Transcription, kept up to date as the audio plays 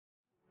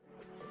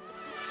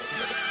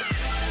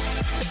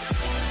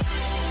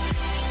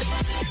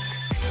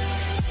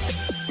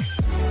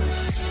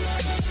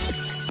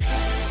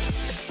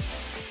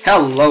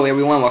Hello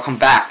everyone, welcome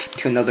back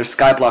to another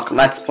Skyblock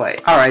Let's Play.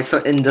 Alright, so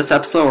in this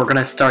episode we're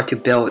gonna start to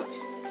build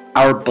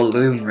our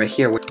balloon right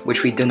here,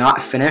 which we did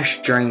not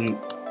finish during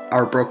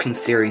our broken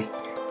series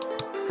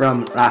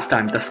from last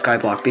time, the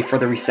Skyblock, before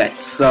the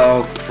reset.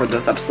 So for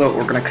this episode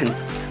we're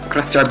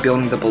gonna start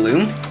building the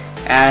balloon,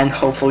 and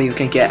hopefully we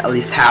can get at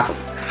least half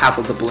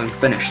of the balloon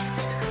finished.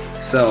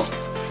 So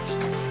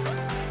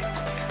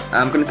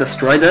I'm gonna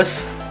destroy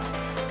this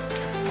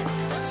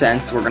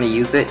since we're gonna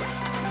use it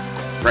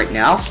right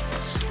now.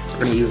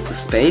 We're gonna use the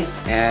space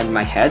and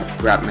my head,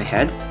 grab my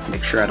head,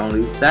 make sure I don't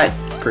lose that.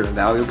 It's pretty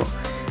valuable.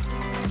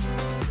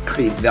 It's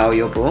pretty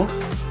valuable.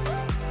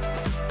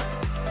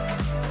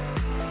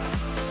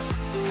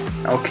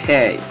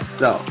 Okay,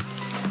 so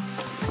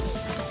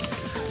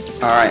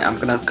alright, I'm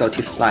gonna go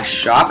to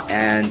 /shop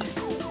and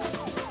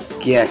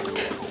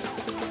get,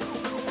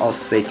 I'll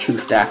say 2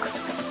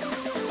 stacks.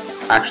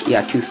 Actually,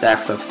 yeah, 2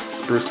 stacks of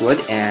spruce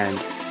wood, and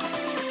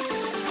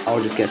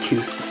I'll just get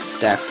 2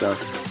 stacks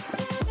of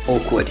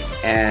oak wood,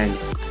 and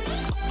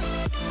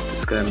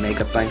just gonna make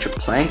a bunch of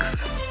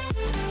planks,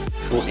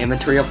 full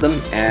inventory of them,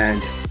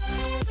 and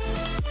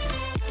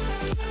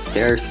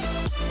stairs,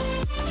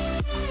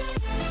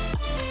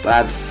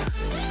 slabs,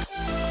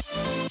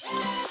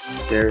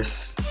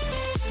 stairs,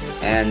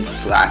 and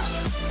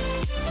slabs.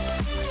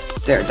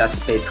 There, that's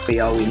basically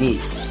all we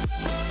need.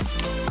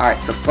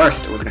 Alright, so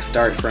first we're gonna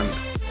start from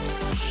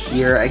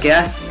here, I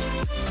guess.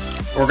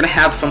 We're gonna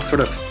have some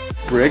sort of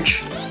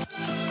bridge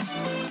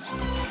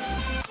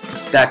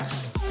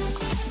that's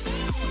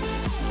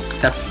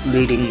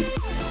leading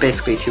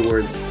basically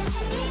towards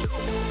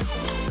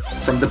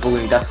from the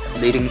balloon. That's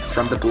leading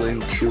from the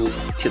balloon to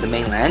the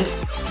mainland.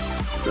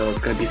 So it's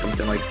gonna be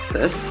something like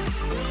this.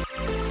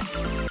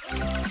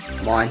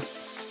 Come on,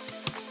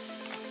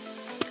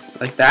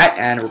 like that,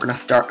 and we're gonna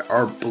start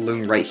our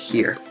balloon right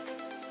here,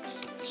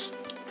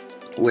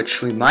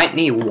 which we might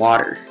need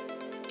water.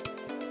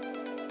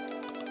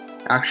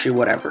 Actually,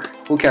 whatever.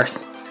 Who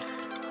cares?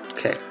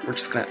 Okay, we're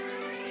just gonna.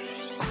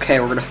 Okay,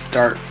 we're gonna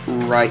start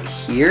right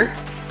here,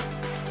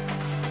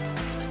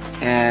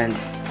 and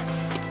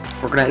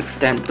we're gonna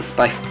extend this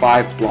by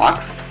 5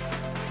 blocks.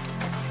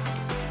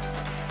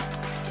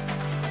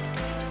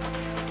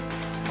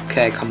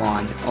 Okay, come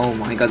on. Oh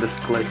my god, this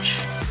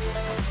glitch.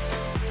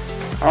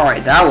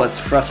 Alright, that was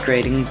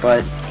frustrating,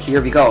 but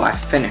here we go. I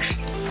finished.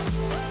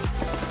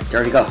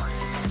 There we go.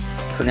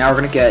 So now we're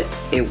gonna get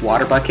a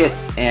water bucket,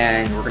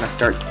 and we're gonna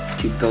start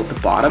to build the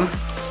bottom.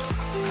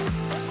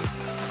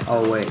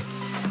 Oh wait.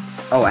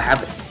 Oh, I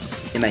have it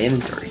in my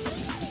inventory.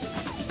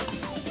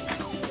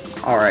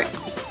 Alright.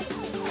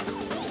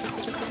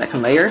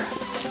 Second layer.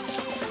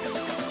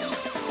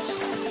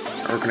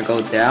 We're gonna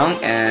go down,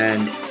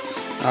 and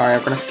alright,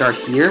 we're gonna start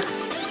here.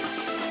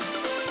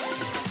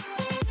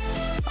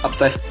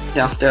 Upside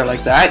downstairs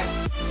like that.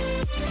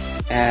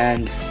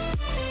 And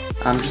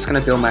I'm just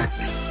gonna build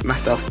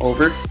myself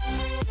over.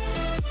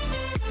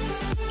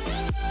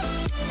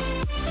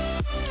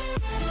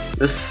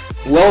 This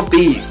will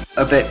be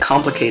a bit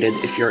complicated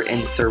if you're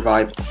in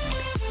survival.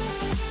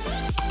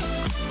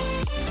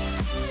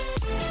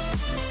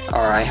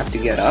 Alright, I have to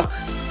get up.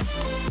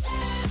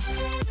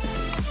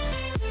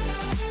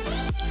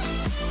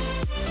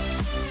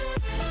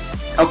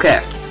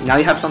 Okay, now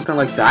you have something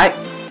like that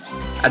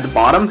at the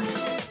bottom.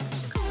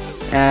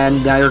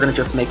 And now you're gonna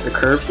just make the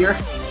curve here.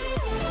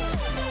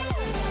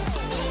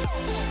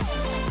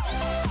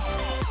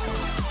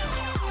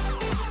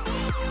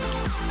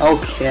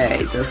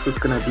 Okay, this is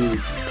gonna be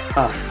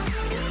tough.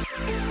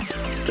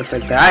 Just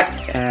like that,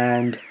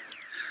 and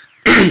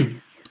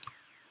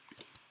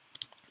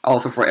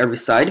also for every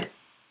side,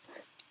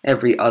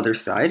 every other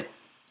side.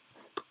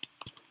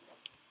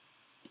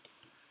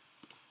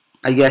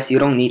 I guess you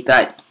don't need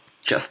that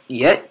just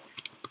yet.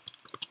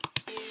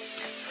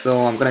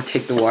 So I'm gonna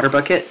take the water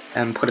bucket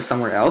and put it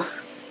somewhere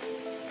else.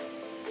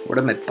 Where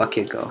did my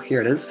bucket go?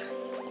 Here it is.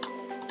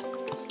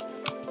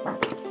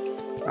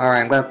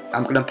 Alright,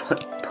 I'm gonna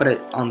put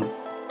it on.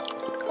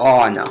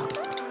 Oh no.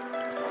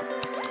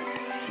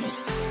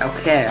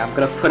 Okay, I'm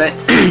gonna put it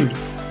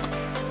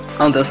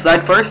on this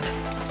side first,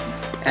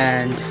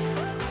 and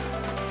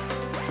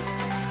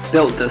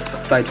build this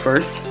side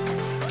first.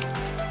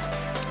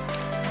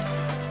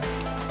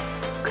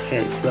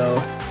 Okay,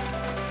 so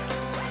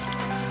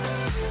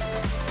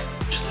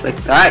just like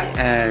that,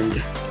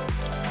 and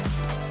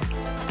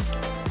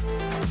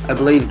I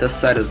believe this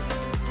side is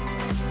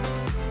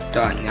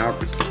done. Now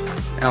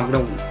I'm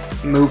gonna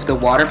move the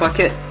water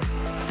bucket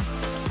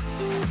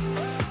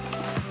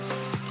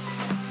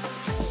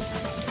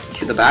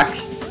to the back,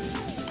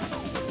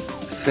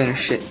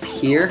 finish it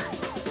here,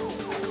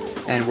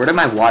 and where did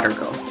my water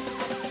go?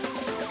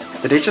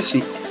 Did it just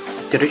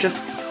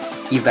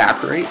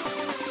evaporate?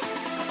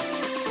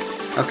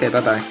 Okay,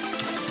 bye bye.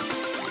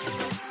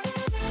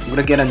 I'm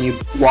gonna get a new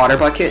water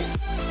bucket.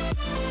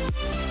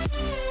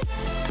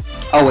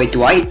 Oh wait,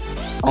 do I?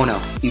 Oh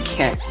no, you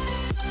can't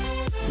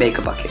make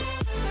a bucket.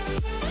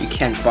 You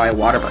can't buy a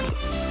water bucket.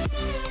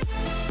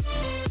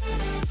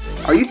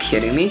 Are you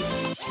kidding me?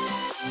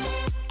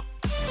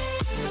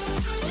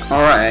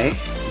 Alright.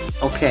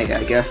 Okay,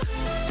 I guess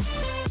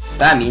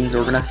that means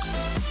we're gonna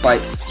buy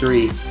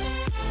three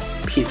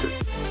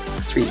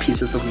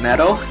pieces of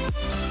metal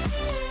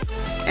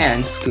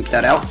and scoop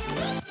that out.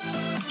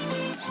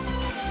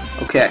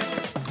 Okay.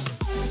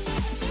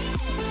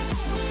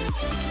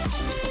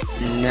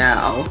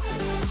 Now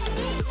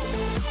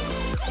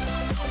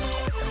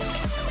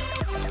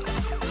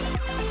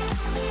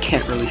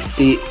can't really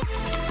see.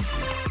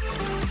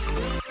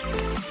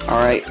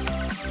 Alright.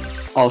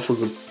 Also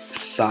the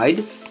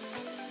sides,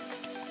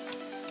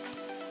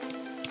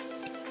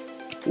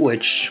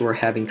 which we're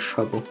having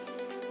trouble.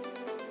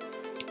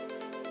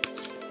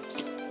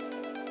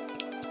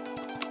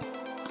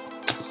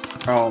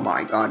 Oh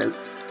my god,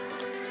 this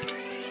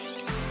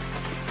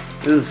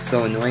is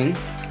so annoying.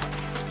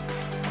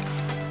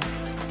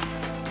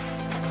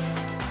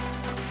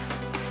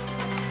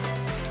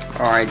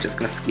 Alright, just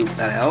gonna scoop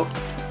that out.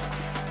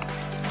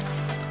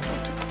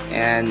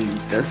 And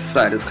this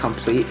side is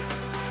complete.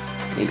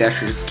 Maybe I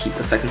should just keep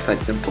the second side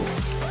simple.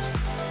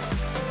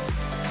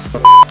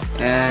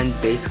 And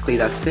basically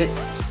that's it.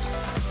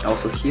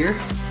 Also here.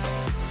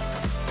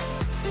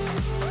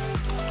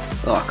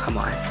 Oh, come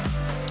on.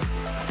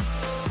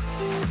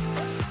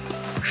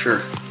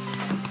 Sure.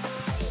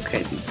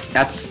 Okay,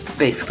 that's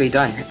basically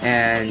done.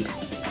 And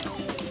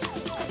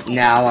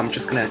now I'm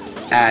just gonna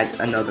add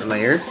another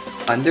layer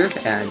under,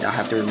 and I'll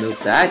have to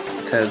remove that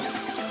because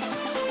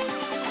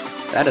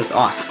that is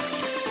off.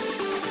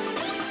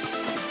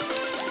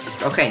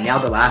 Okay, now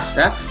the last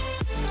step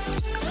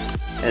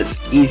is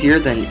easier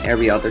than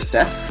every other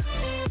steps.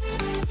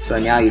 So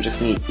now you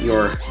just need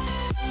your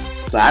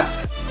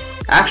slabs.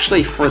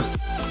 Actually, for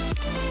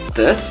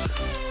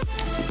this,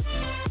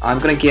 I'm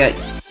gonna get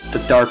the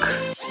dark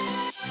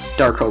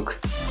oak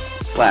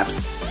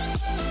slabs.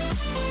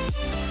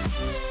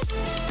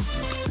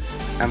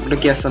 I'm gonna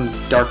get some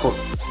dark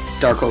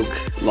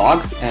oak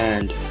logs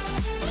and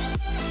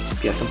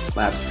just get some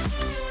slabs.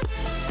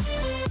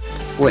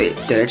 Wait,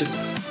 did I just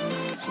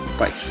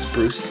buy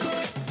spruce?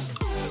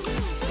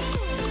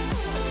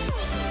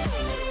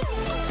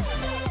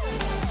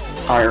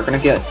 Alright, we're gonna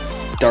get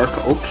dark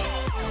oak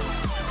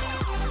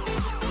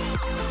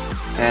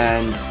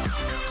and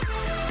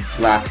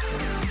slabs.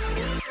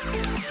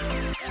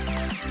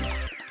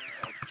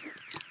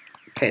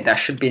 Okay, that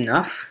should be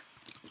enough.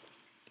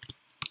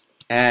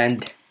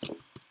 And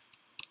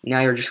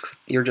now you're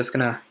just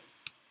gonna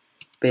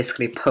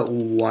basically put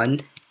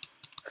one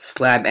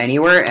slab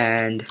anywhere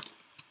and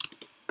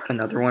put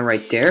another one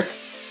right there.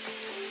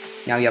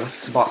 Now you have a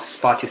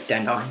spot to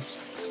stand on.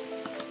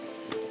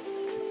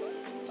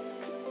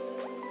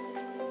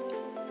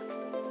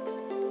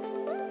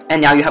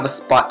 And now you have a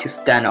spot to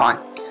stand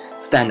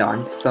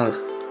on. So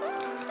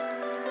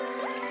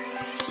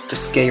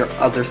just get your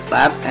other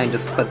slabs and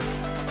just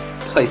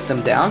place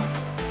them down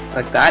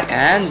like that.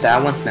 And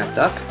that one's messed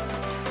up.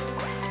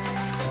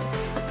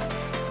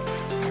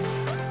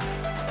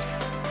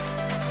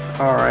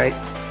 Alright.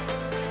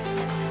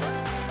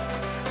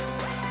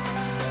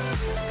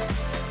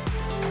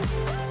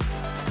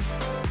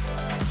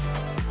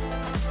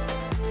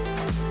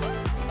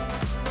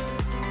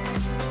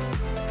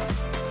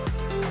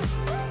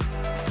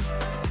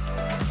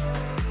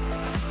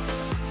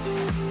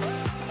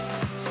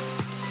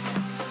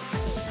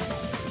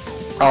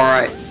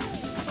 Alright.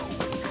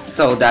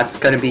 So that's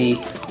gonna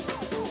be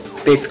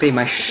basically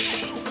my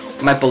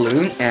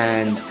balloon,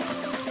 and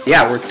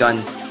yeah, we're done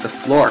the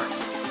floor.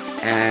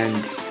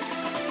 And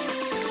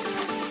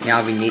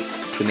now we need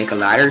to make a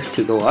ladder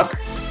to go up,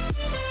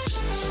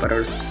 but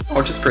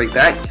I'll just break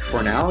that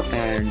for now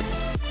and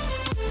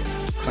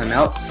climb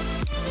out,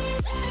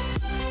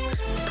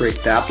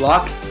 break that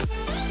block,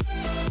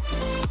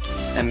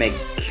 and make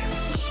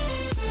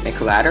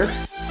a ladder.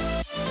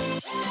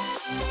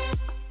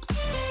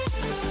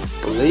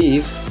 I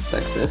believe it's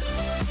like this.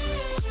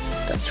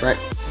 That's right.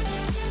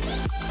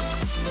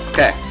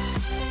 Okay,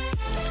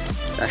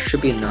 that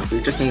should be enough. We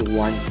just need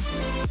one.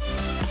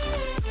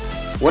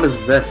 What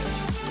is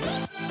this?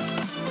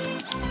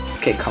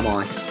 Okay, come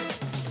on.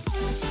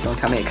 Don't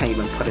tell me I can't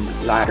even put a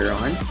ladder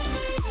on.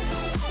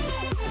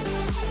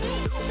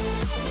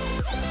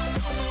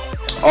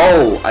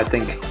 Oh, I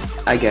think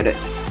I get it.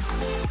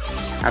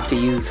 I have to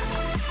use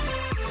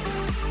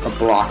a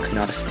block,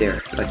 not a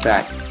stair, like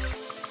that.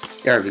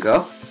 There we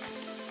go.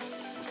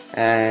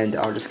 And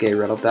I'll just get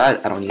rid of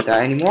that. I don't need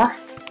that anymore.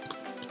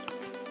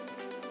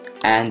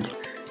 And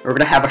we're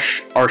gonna have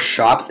our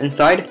shops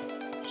inside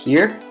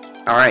here.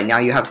 Alright, now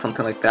you have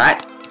something like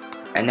that.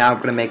 And now I'm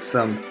gonna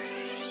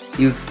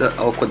use the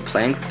oak wood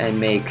planks and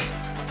make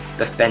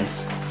the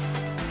fence.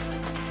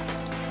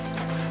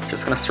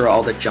 Just gonna throw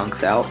all the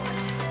junks out.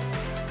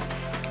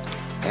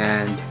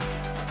 And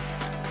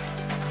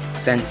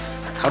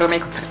fence. How do I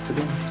make a fence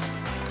again?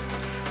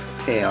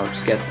 Okay, I'll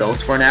just get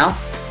those for now.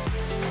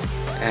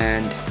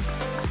 And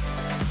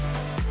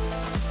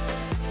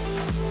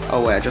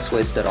oh wait, I just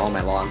wasted all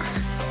my logs.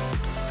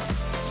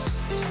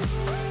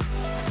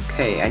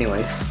 Okay,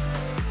 anyways.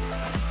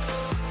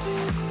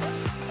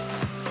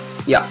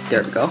 Yeah,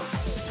 there we go.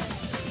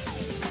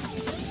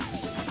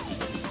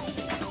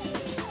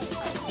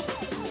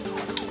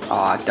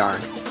 Aw, darn.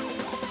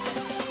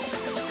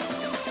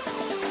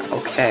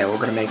 Okay, we're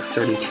gonna make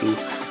 32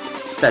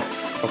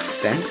 sets of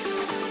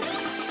fence.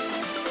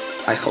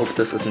 I hope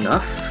this is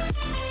enough.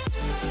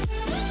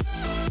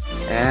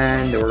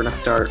 And we're gonna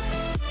start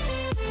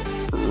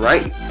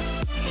right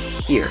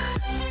here.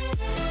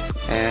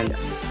 And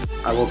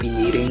I will be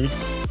needing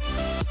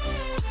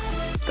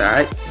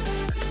that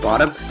at the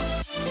bottom,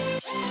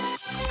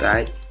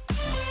 that,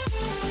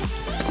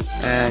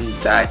 and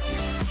that.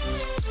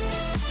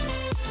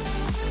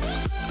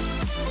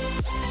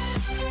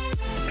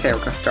 Okay, we're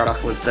gonna start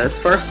off with this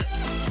first,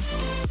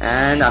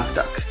 and I'm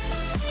stuck.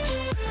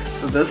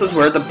 So this is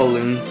where the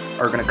balloons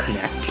are gonna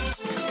connect.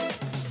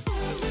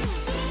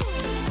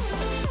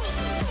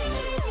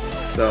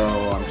 So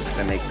I'm just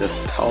gonna make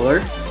this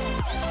taller.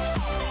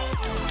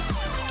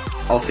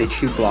 I'll say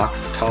 2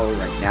 blocks taller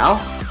right now.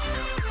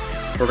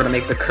 We're gonna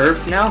make the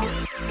curves now.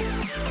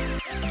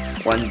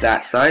 One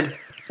that side,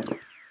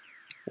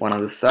 one on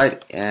this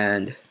side,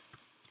 and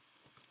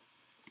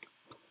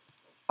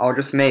I'll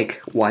just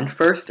make one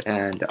first,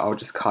 and I'll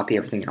just copy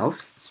everything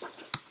else.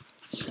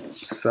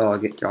 So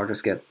I'll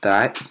just get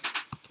that.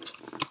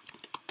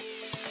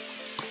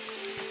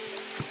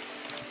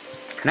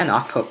 Can I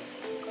not put?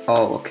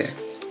 Oh, okay.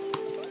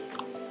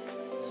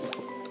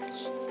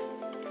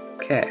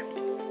 Okay.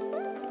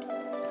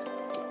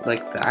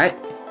 Like that.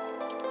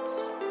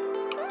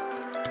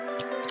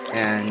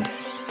 And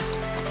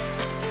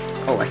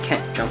oh, I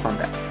can't jump on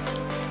that.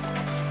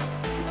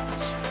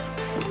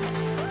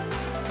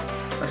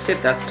 Let's see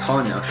if that's tall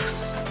enough.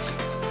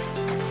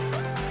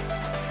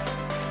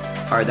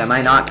 Alright, that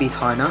might not be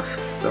tall enough,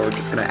 so we're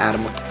just gonna add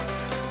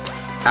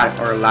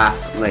our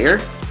last layer.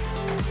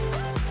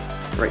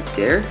 Right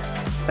there.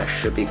 That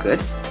should be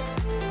good.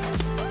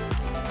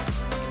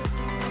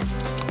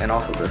 And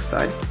also this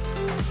side.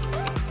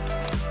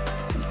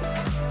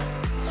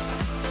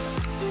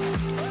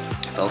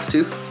 Those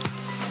two.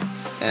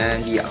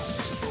 And yeah.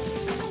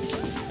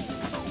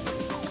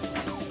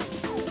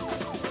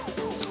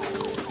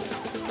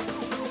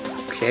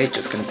 Okay,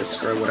 just gonna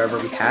destroy whatever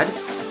we had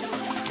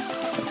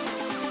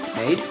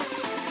made.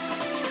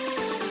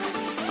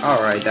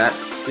 Alright, that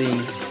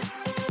seems...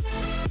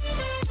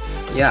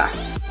 yeah.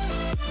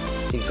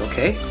 Seems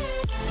okay.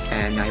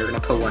 And now you're gonna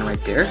put one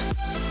right there.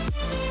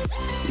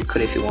 You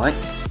could if you want.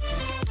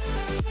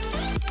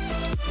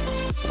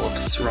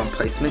 Whoops, wrong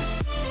placement.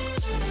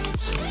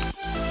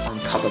 On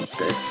top of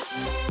this.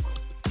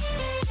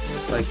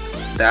 Like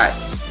that.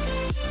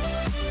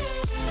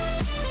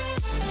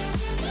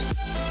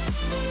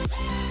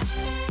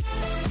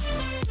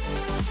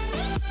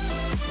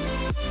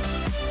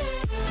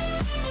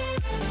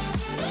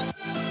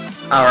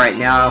 Alright,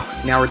 now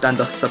we're done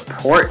the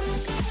support.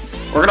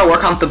 We're gonna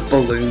work on the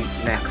balloon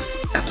next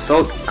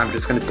episode. I'm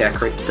just gonna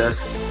decorate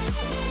this.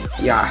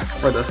 Yeah,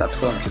 for this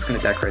episode, I'm just gonna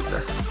decorate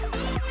this.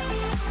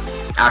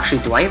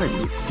 Actually, do I even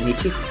need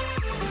to?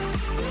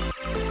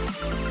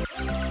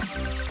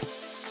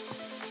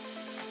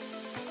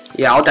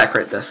 Yeah, I'll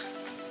decorate this.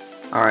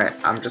 Alright,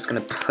 I'm just gonna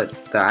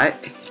put that.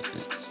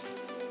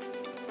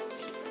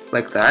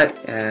 Like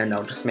that, and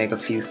I'll just make a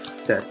few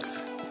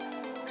sets.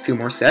 A few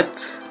more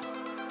sets.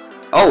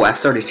 Oh,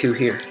 F32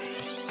 here.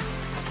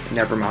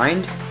 Never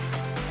mind.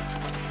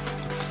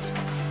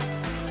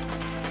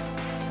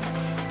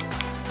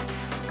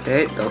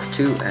 Okay, those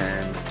two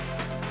and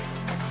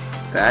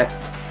that.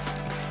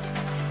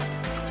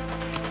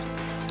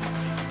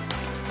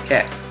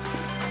 Okay.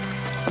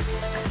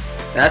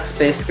 That's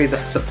basically the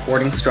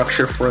supporting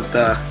structure for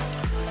the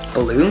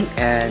balloon,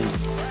 and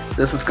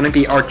this is gonna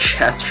be our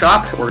chest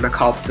shop. We're gonna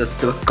call this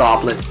the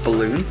Goblet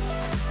Balloon.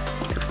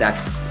 If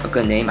that's a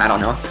good name, I don't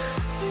know.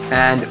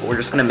 And we're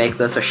just gonna make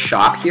this a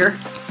shop here.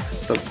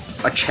 So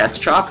a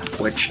chest shop,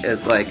 which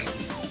is like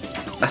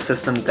a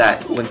system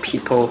that when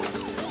people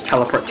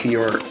teleport to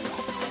your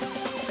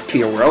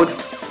world,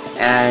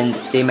 and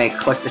they may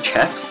collect the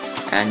chest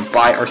and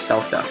buy or sell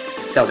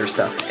their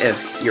stuff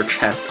if your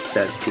chest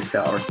says to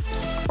sell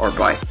or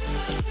buy.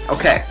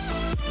 Okay,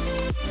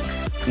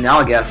 so now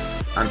I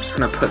guess I'm just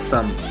gonna put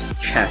some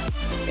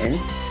chests in.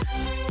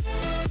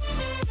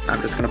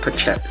 I'm just gonna put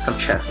some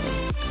chests in.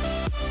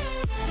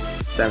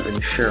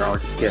 7, sure, I'll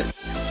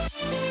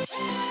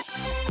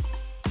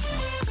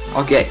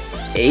get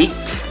 8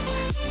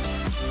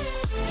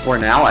 for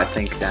now. I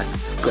think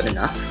that's good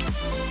enough.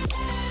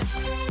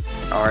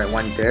 Alright,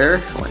 one there,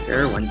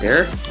 one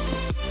there.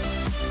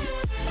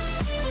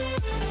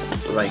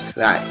 Like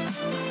that.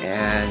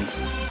 And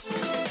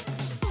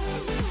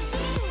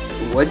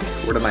wood?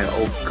 Where did my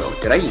oak go?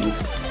 Did I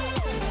use?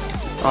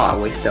 Oh, I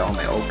wasted all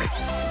my oak.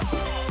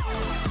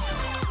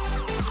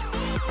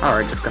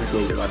 Alright, just gonna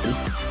go to 11.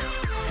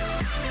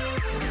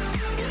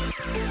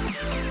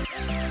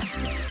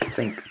 I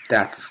think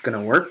that's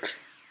gonna work.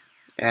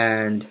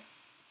 And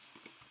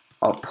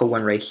I'll put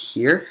one right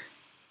here.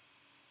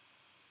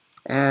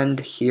 And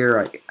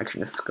here I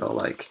can just go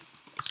like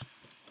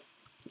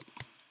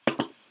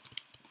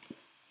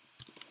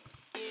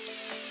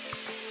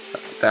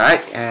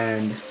that,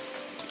 and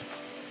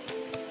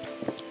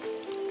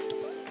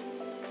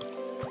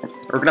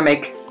we're gonna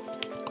make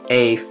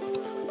a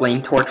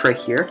flame torch right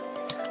here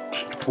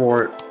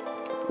for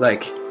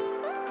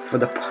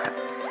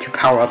to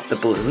power up the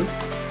balloon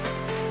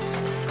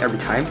every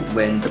time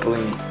when the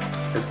balloon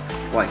is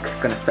like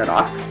gonna set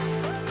off.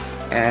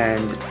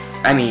 And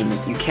I mean,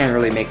 you can't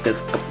really make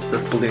this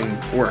balloon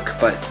work,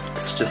 but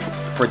it's just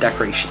for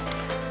decoration.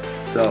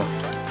 So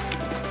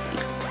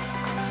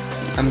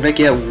I'm gonna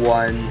get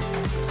one.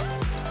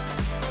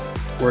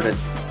 Where did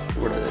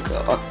it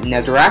go? Oh,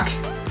 netherrack.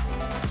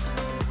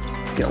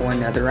 Get one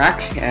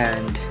netherrack,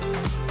 and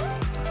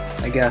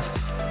I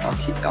guess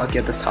I'll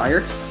get this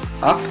higher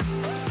up.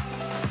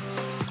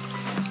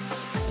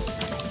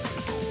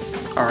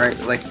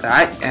 Alright, like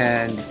that,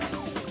 and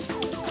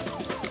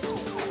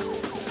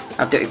I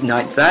have to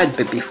ignite that,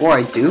 but before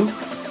I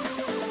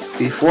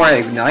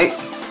ignite,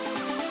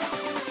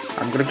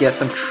 I'm gonna get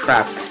some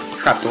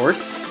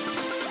trapdoors.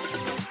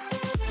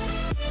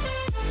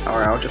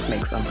 Alright, I'll just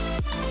make some.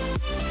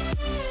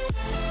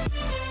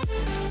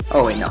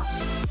 Oh wait, no.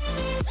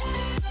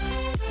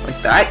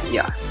 Like that?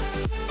 Yeah.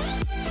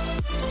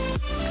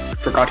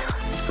 Forgot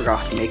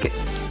to make it.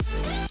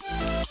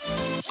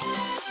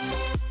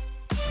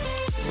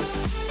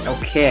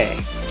 Okay.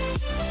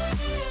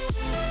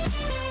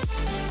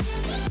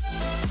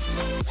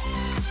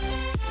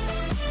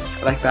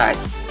 Like that,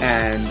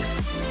 and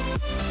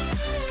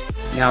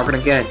now we're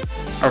gonna get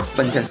our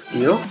flint and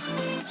steel.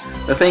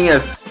 The thing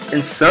is,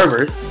 in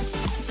servers,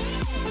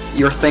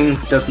 your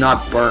things does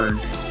not burn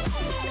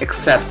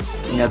except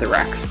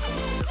netherracks.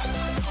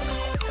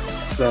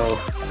 So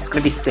it's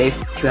gonna be safe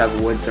to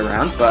have woods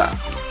around, but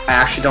I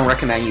actually don't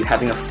recommend you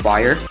having a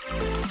fire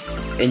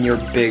in your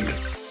big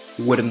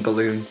wooden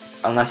balloon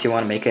unless you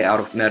want to make it out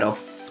of metal.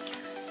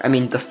 I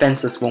mean, the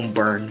fences won't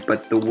burn,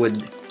 but the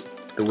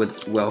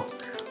woods will,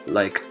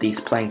 like these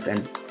planks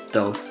and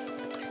those.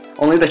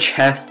 Only the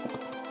chest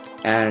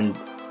and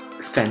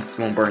fence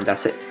won't burn,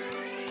 that's it.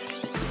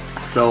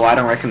 So I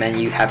don't recommend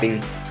you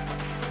having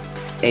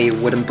a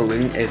wooden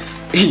balloon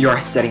if you're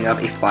setting up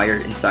a fire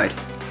inside.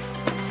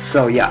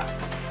 So yeah.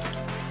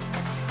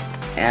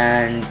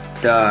 And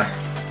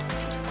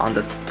on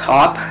the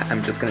top,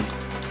 I'm just gonna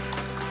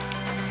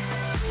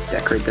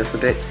decorate this a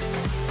bit.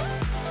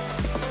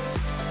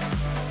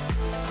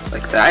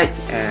 Like that,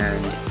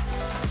 and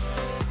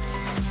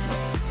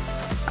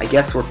I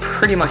guess we're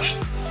pretty much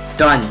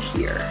done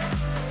here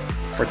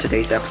for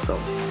today's episode,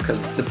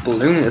 because the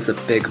balloon is a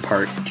big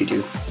part to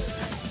do.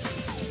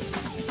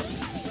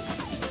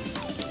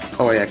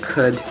 Oh wait, I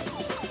could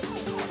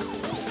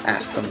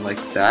add some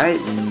like that.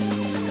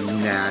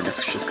 Nah,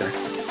 that's just gonna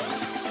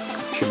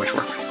too much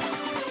work.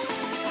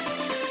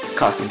 It's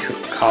causing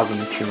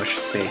too much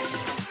space.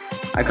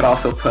 I could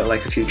also put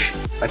like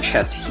a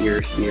chest here,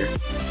 here,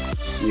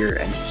 here,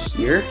 and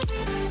here.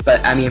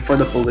 But I mean, for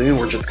the balloon,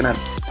 we're just gonna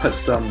put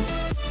some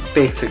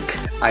basic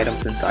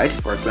items inside.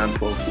 For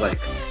example, like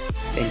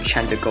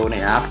enchanted golden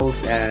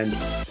apples and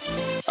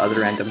other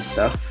random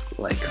stuff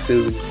like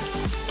foods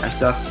and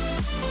stuff.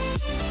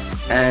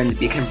 And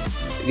we can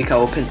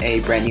open a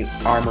brand new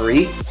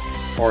armory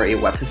or a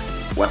weapon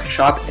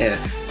shop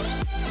if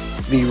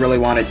we really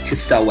wanted to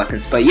sell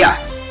weapons. But yeah,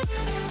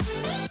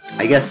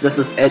 I guess this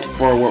is it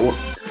for what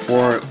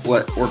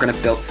we're gonna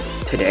build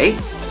today.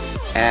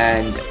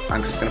 And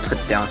I'm just gonna put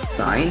down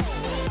sign.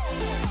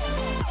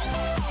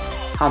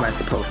 How am I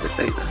supposed to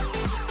say this?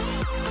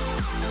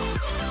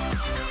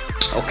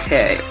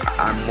 Okay,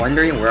 I'm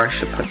wondering where I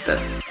should put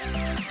this.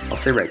 I'll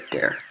say right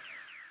there.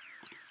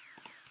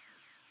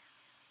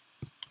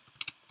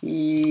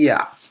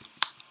 Yeah.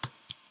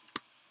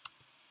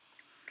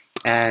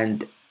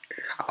 And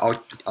I'll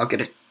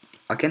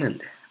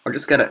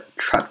just get a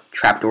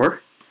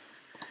trapdoor.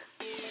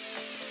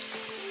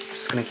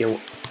 Just gonna get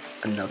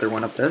another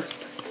one of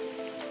this.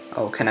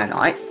 Oh, can I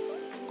not?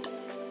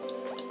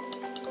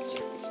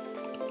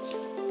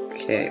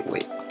 Okay,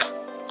 wait.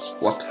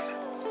 Whoops.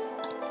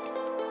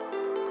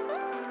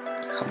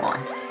 Come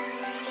on.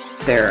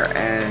 There,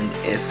 and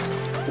if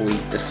we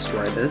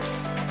destroy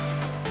this...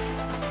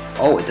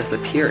 Oh, it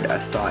disappeared. I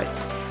saw it.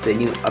 The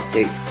new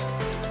update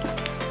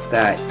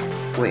that...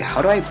 Wait,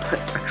 how do I put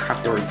a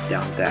trapdoor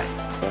down that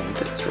won't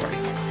destroy?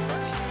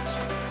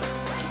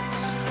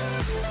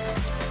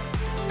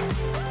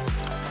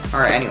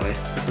 Alright,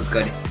 anyways, this is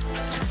good.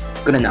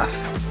 Good enough.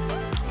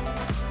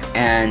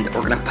 And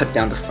we're gonna put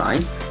down the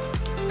signs.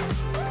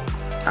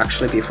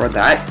 Actually, before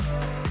that,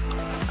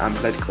 I'm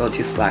gonna go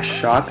to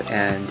 /shop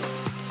and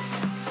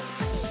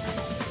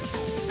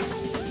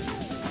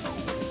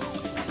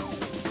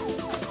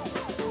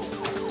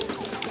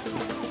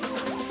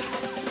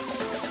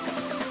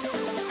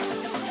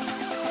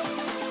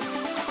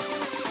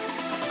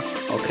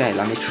okay,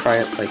 let me try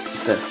it like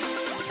this.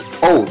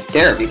 Oh,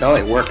 there we go,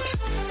 it worked.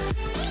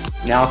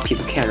 Now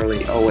people can't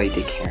really... Oh wait,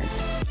 they can.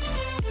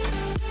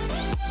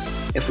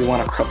 If we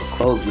want to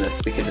close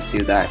this, we can just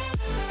do that.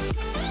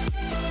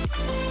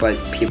 But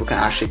people can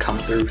actually come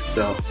through,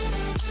 so...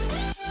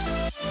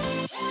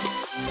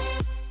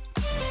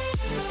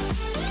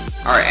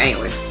 Alright,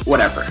 anyways,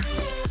 whatever.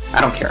 I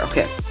don't care,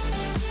 okay.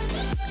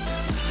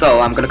 So,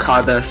 I'm gonna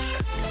call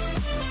this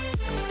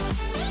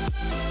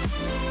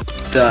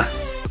the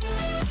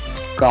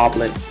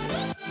goblet.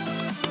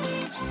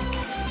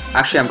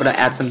 Actually, I'm gonna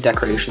add some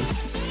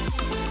decorations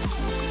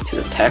to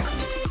the text.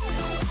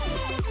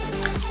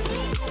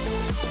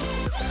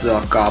 The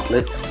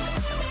goblet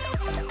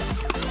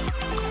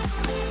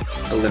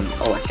balloon.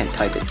 Oh, I can't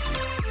type it.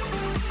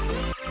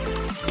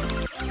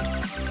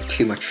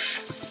 Too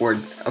much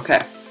words. Okay,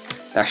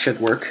 that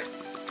should work.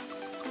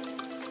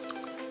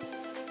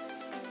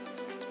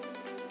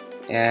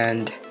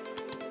 And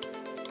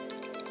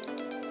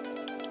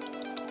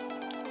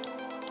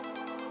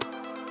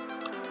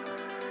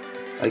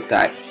like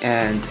that.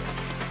 And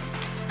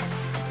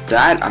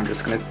that, I'm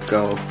just gonna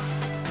go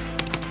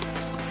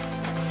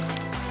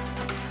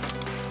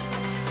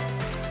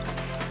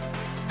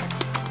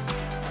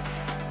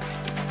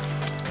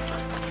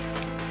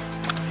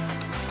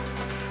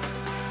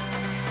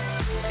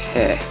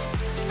okay.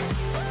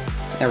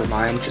 Never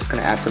mind, just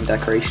gonna add some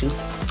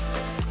decorations.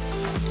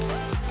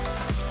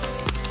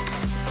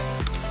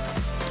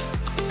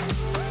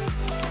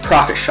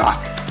 Profit shop.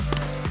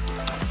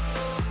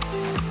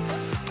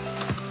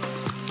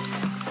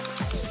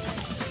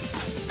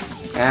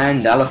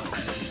 And that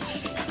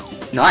looks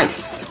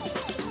nice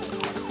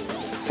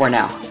for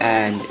now.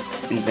 And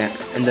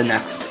in the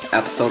next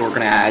episode, we're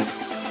gonna add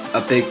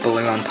a big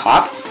balloon on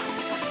top.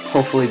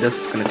 Hopefully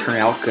this is gonna turn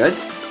out good.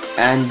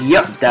 And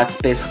yep, that's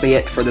basically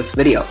it for this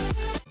video.